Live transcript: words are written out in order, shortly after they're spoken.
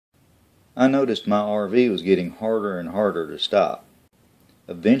I noticed my RV was getting harder and harder to stop.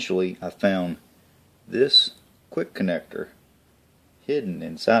 Eventually I found this quick connector hidden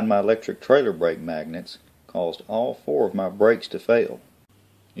inside my electric trailer brake magnets caused all 4 of my brakes to fail.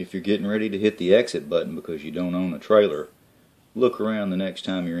 If you're getting ready to hit the exit button because you don't own a trailer, look around the next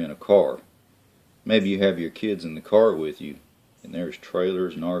time you're in a car. Maybe you have your kids in the car with you and there's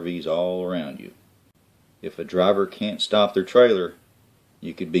trailers and RVs all around you. If a driver can't stop their trailer,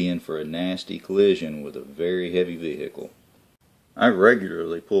 you could be in for a nasty collision with a very heavy vehicle. I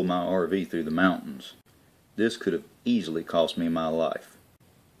regularly pull my RV through the mountains. This could have easily cost me my life.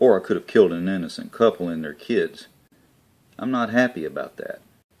 Or I could have killed an innocent couple and their kids. I'm not happy about that.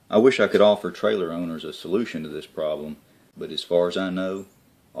 I wish I could offer trailer owners a solution to this problem, but as far as I know,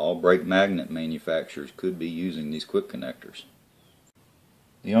 all brake magnet manufacturers could be using these quick connectors.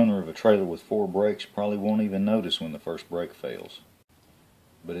 The owner of a trailer with 4 brakes probably won't even notice when the first brake fails.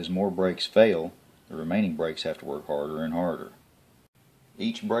 But as more brakes fail, the remaining brakes have to work harder and harder.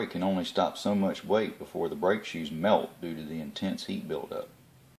 Each brake can only stop so much weight before the brake shoes melt due to the intense heat buildup.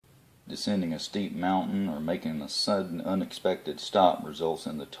 Descending a steep mountain or making a sudden unexpected stop results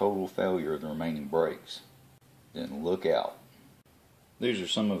in the total failure of the remaining brakes. Then look out. These are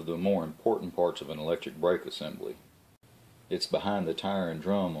some of the more important parts of an electric brake assembly. It's behind the tire and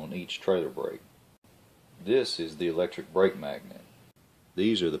drum on each trailer brake. This is the electric brake magnet.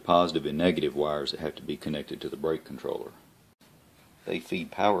 These are the positive and negative wires that have to be connected to the brake controller. They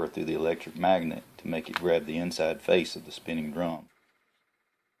feed power through the electric magnet to make it grab the inside face of the spinning drum.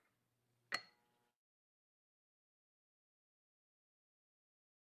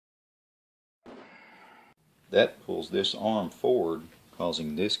 That pulls this arm forward,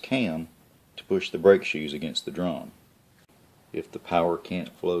 causing this cam to push the brake shoes against the drum. If the power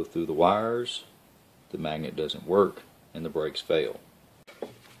can't flow through the wires, the magnet doesn't work and the brakes fail.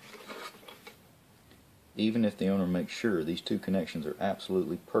 Even if the owner makes sure these 2 connections are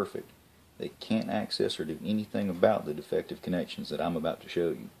absolutely perfect, they can't access or do anything about the defective connections that I'm about to show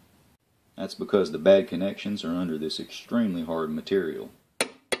you. That's because the bad connections are under this extremely hard material.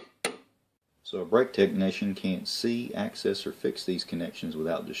 So a brake technician can't see, access, or fix these connections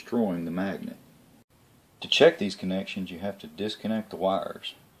without destroying the magnet. To check these connections, you have to disconnect the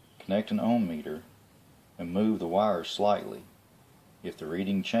wires, connect an ohm meter, and move the wires slightly. If the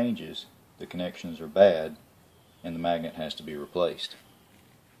reading changes, the connections are bad and the magnet has to be replaced.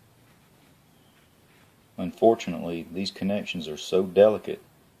 Unfortunately, these connections are so delicate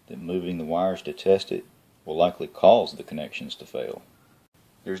that moving the wires to test it will likely cause the connections to fail.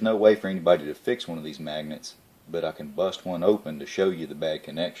 There's no way for anybody to fix one of these magnets, but I can bust one open to show you the bad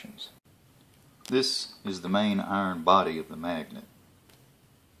connections. This is the main iron body of the magnet.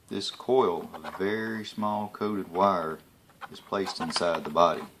 This coil of very small coated wire is placed inside the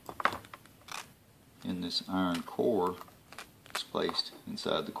body. And this iron core is placed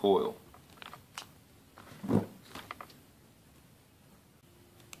inside the coil.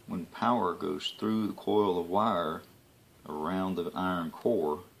 When power goes through the coil of wire around the iron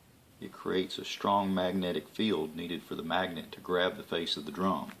core, it creates a strong magnetic field needed for the magnet to grab the face of the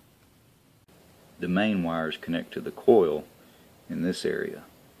drum. The main wires connect to the coil in this area.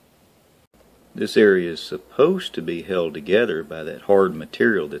 This area is supposed to be held together by that hard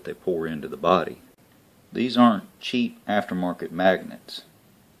material that they pour into the body. These aren't cheap aftermarket magnets.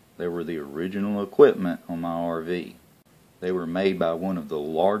 They were the original equipment on my RV. They were made by one of the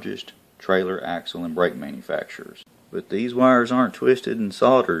largest trailer axle and brake manufacturers. But these wires aren't twisted and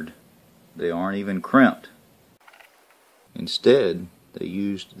soldered. They aren't even crimped. Instead, they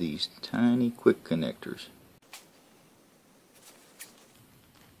used these tiny quick connectors.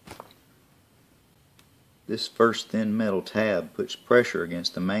 This first thin metal tab puts pressure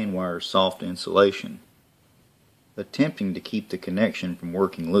against the main wire's soft insulation, attempting to keep the connection from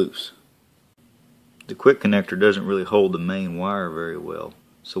working loose. The quick connector doesn't really hold the main wire very well,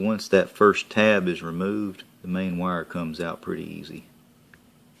 so once that first tab is removed, the main wire comes out pretty easy.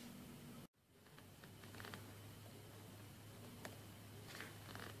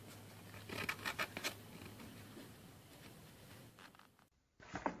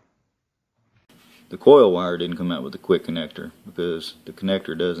 The coil wire didn't come out with the quick connector because the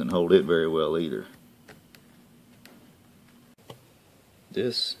connector doesn't hold it very well either.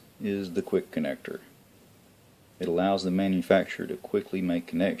 This is the quick connector. It allows the manufacturer to quickly make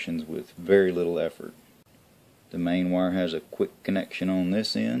connections with very little effort. The main wire has a quick connection on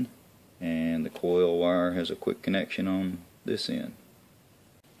this end, and the coil wire has a quick connection on this end.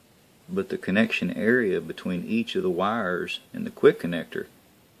 But the connection area between each of the wires and the quick connector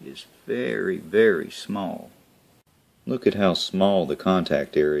is very, very small. Look at how small the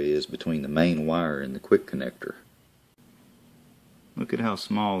contact area is between the main wire and the quick connector. Look at how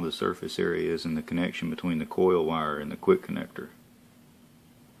small the surface area is in the connection between the coil wire and the quick connector.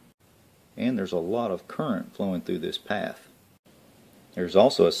 And there's a lot of current flowing through this path. There's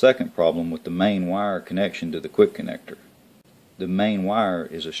also a second problem with the main wire connection to the quick connector. The main wire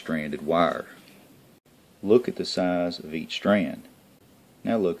is a stranded wire. Look at the size of each strand.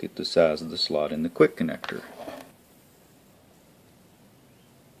 Now look at the size of the slot in the quick connector.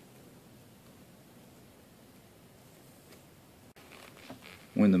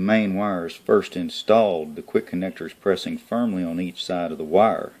 When the main wire is first installed, the quick connector is pressing firmly on each side of the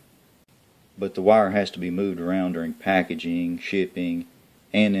wire. But the wire has to be moved around during packaging, shipping,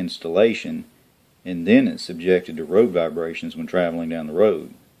 and installation, and then it's subjected to road vibrations when traveling down the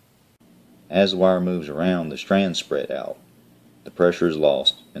road. As the wire moves around, the strands spread out, the pressure is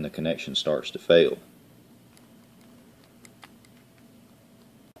lost, and the connection starts to fail.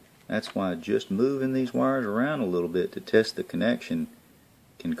 That's why just moving these wires around a little bit to test the connection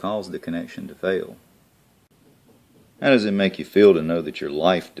can cause the connection to fail. How does it make you feel to know that your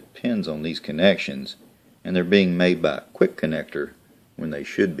life depends on these connections and they're being made by a quick connector when they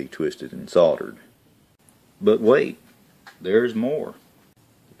should be twisted and soldered? But wait, there's more.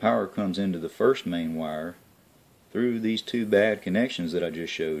 The power comes into the first main wire through these two bad connections that I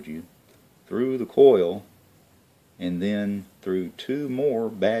just showed you, through the coil, and then through two more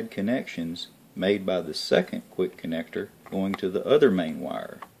bad connections made by the second quick connector going to the other main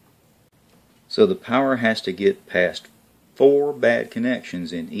wire. So the power has to get past 4 bad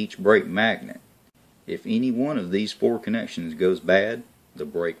connections in each brake magnet. If any one of these 4 connections goes bad, the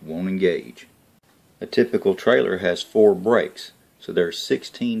brake won't engage. A typical trailer has 4 brakes, so there are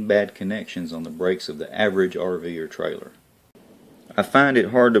 16 bad connections on the brakes of the average RV or trailer. I find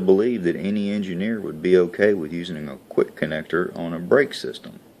it hard to believe that any engineer would be okay with using a quick connector on a brake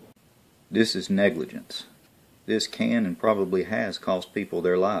system. This is negligence. This can and probably has cost people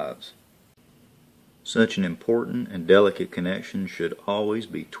their lives. Such an important and delicate connection should always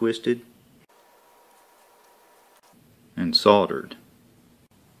be twisted and soldered.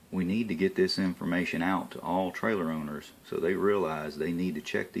 We need to get this information out to all trailer owners so they realize they need to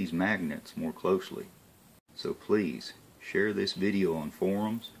check these magnets more closely. So please, share this video on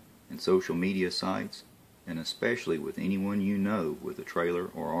forums and social media sites, and especially with anyone you know with a trailer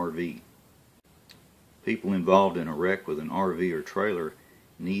or RV. People involved in a wreck with an RV or trailer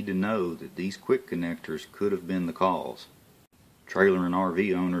need to know that these quick connectors could have been the cause. Trailer and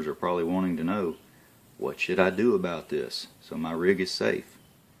RV owners are probably wanting to know, what should I do about this so my rig is safe?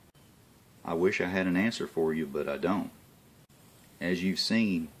 I wish I had an answer for you, but I don't. As you've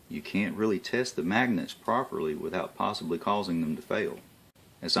seen, you can't really test the magnets properly without possibly causing them to fail.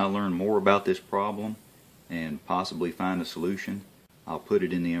 As I learn more about this problem and possibly find a solution, I'll put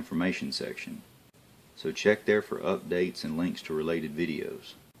it in the information section. So check there for updates and links to related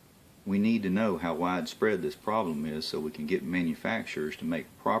videos. We need to know how widespread this problem is so we can get manufacturers to make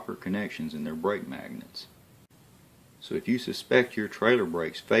proper connections in their brake magnets. So if you suspect your trailer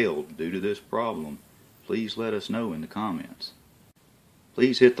brakes failed due to this problem, please let us know in the comments.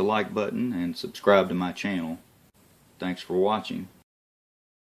 Please hit the like button and subscribe to my channel. Thanks for watching.